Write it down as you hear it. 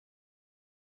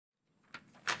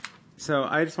So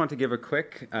I just want to give a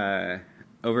quick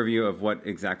overview of what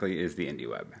exactly is the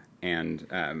IndieWeb. And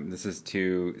this is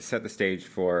to set the stage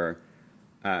for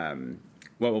what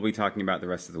we'll be talking about the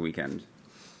rest of the weekend.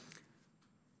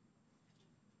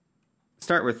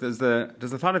 Start with, does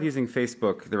the thought of using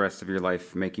Facebook the rest of your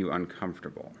life make you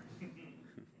uncomfortable?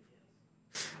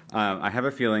 I have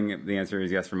a feeling the answer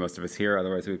is yes for most of us here,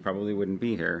 otherwise we probably wouldn't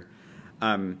be here.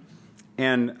 And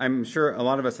I'm sure a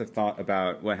lot of us have thought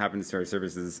about what happens to our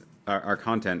services, our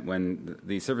content, when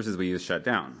the services we use shut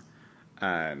down.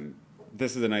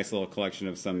 This is a nice little collection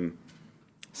of some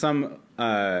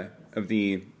of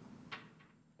the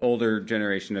older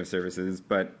generation of services,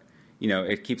 but you know,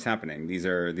 it keeps happening. These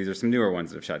are some newer ones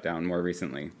that have shut down more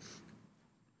recently.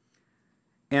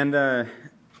 And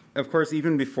of course,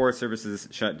 even before services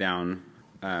shut down,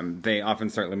 they often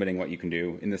start limiting what you can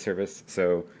do in the service.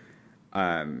 So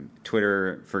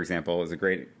Twitter, for example, is a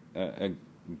great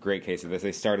case of this.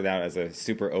 They started out as a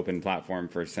super open platform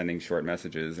for sending short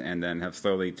messages, and then have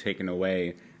slowly taken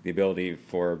away the ability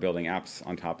for building apps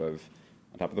on top of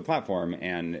the platform,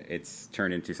 and it's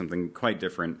turned into something quite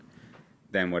different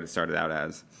than what it started out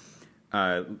as.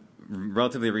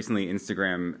 Relatively recently,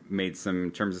 Instagram made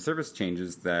some terms of service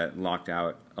changes that locked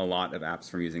out a lot of apps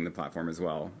from using the platform as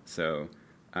well. So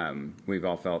we've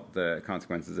all felt the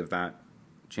consequences of that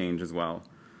change as well.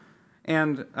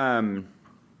 And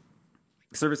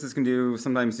services can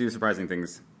sometimes do surprising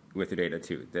things with your data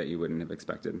too that you wouldn't have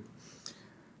expected.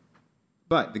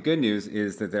 But the good news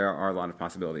is that there are a lot of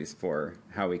possibilities for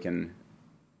how we can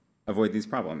avoid these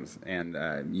problems and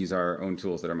use our own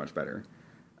tools that are much better.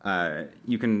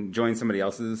 You can join somebody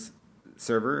else's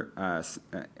server,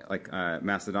 like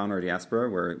Mastodon or Diaspora,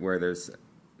 where there's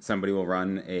somebody will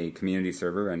run a community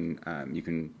server, and you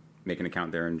can make an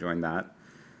account there and join that.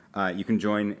 You can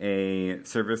join a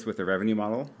service with a revenue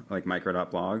model, like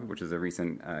micro.blog, which is a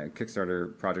recent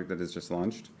Kickstarter project that has just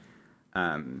launched.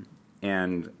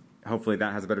 And hopefully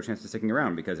that has a better chance of sticking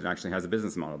around because it actually has a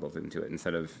business model built into it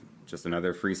instead of just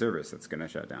another free service that's going to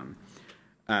shut down.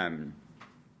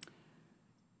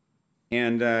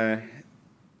 And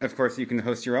of course, you can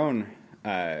host your own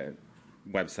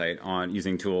website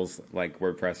using tools like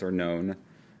WordPress or Known,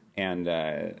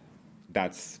 and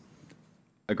that's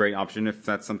a great option if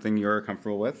that's something you're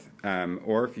comfortable with.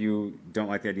 Or if you don't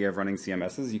like the idea of running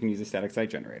CMSs, you can use a static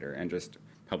site generator and just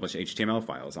publish HTML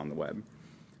files on the web.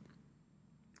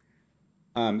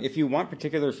 If you want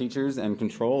particular features and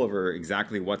control over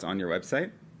exactly what's on your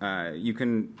website, you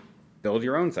can build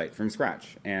your own site from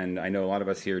scratch. And I know a lot of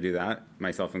us here do that,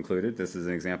 myself included. This is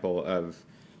an example of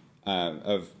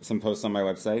some posts on my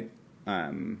website,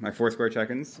 my Foursquare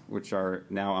check-ins, which are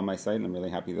now on my site, and I'm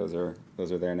really happy those are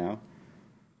there now.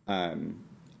 This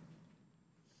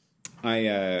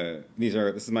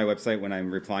is my website when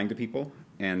I'm replying to people,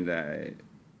 and the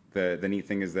neat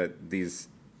thing is that these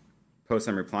posts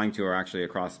I'm replying to are actually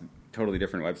across totally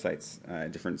different websites,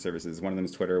 different services. One of them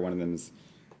is Twitter, one of them is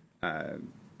a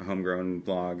homegrown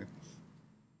blog.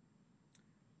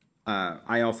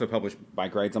 I also publish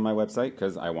bike rides on my website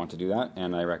because I want to do that,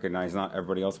 and I recognize not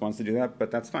everybody else wants to do that,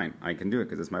 but that's fine. I can do it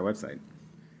because it's my website.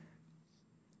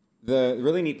 The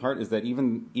really neat part is that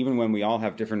even when we all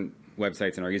have different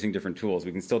websites and are using different tools,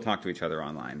 we can still talk to each other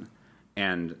online.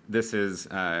 And this is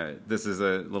a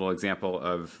little example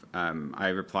of I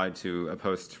replied to a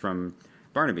post from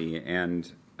Barnaby,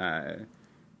 and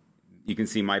you can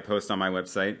see my post on my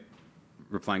website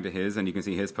replying to his, and you can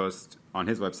see his post on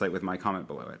his website with my comment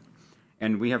below it.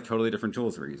 And we have totally different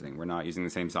tools we're using. We're not using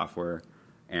the same software,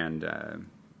 and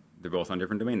they're both on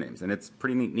different domain names. And it's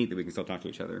pretty neat that we can still talk to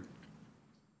each other.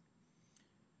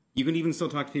 You can even still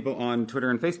talk to people on Twitter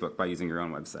and Facebook by using your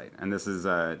own website. And this is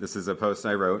a post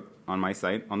I wrote on my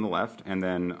site on the left, and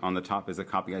then on the top is a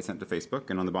copy I sent to Facebook,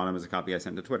 and on the bottom is a copy I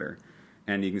sent to Twitter.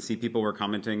 And you can see people were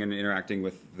commenting and interacting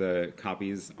with the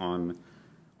copies on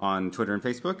Twitter and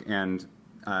Facebook, and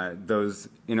those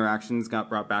interactions got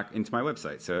brought back into my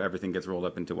website. So everything gets rolled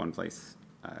up into one place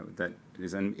that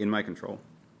is in my control.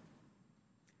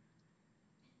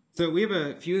 So we have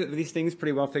a few of these things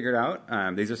pretty well figured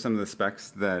out. These are some of the specs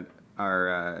that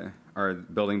are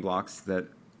building blocks that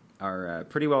are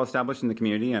pretty well established in the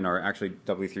community and are actually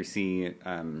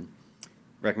W3C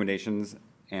recommendations,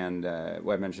 and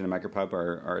WebMention and Micropub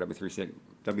are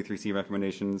W3C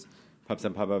recommendations.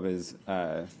 PubSub is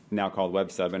now called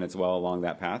WebSub, and it's well along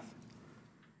that path.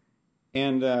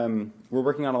 And we're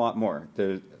working on a lot more.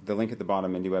 The link at the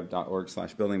bottom,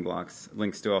 IndieWeb.org/buildingblocks,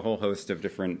 links to a whole host of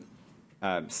different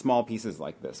small pieces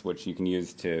like this, which you can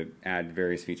use to add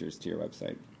various features to your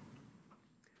website.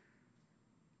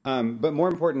 But more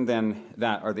important than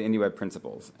that are the IndieWeb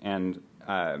principles, and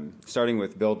starting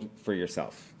with build for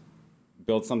yourself.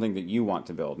 Build something that you want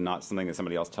to build, not something that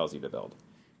somebody else tells you to build.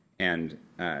 And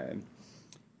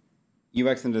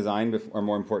UX and design are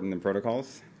more important than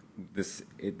protocols. This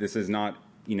is not,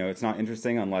 it's not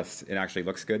interesting unless it actually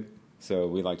looks good. So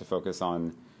we like to focus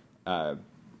on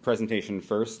presentation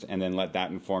first, and then let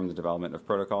that inform the development of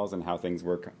protocols and how things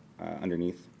work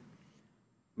underneath.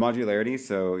 Modularity,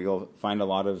 so you'll find a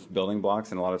lot of building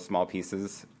blocks and a lot of small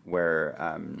pieces where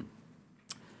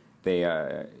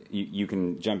you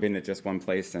can jump in at just one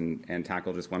place and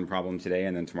tackle just one problem today,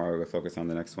 and then tomorrow we'll focus on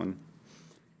the next one.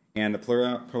 And a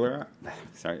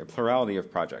plurality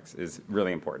of projects is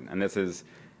really important. And this is,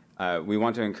 we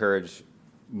want to encourage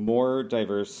more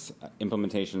diverse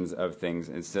implementations of things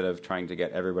instead of trying to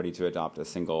get everybody to adopt a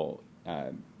single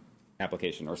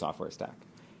application or software stack.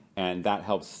 And that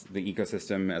helps the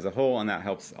ecosystem as a whole, and that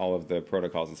helps all of the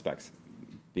protocols and specs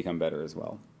become better as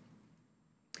well.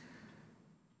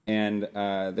 And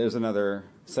there's another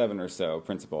 7 or so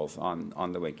principles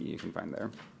on the wiki you can find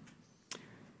there.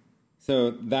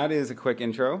 So that is a quick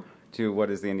intro to what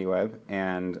is the IndieWeb,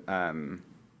 and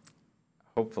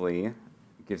hopefully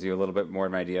gives you a little bit more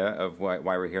of an idea of why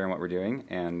we're here and what we're doing.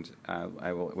 And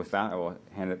with that, I will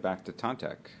hand it back to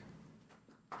Tantek.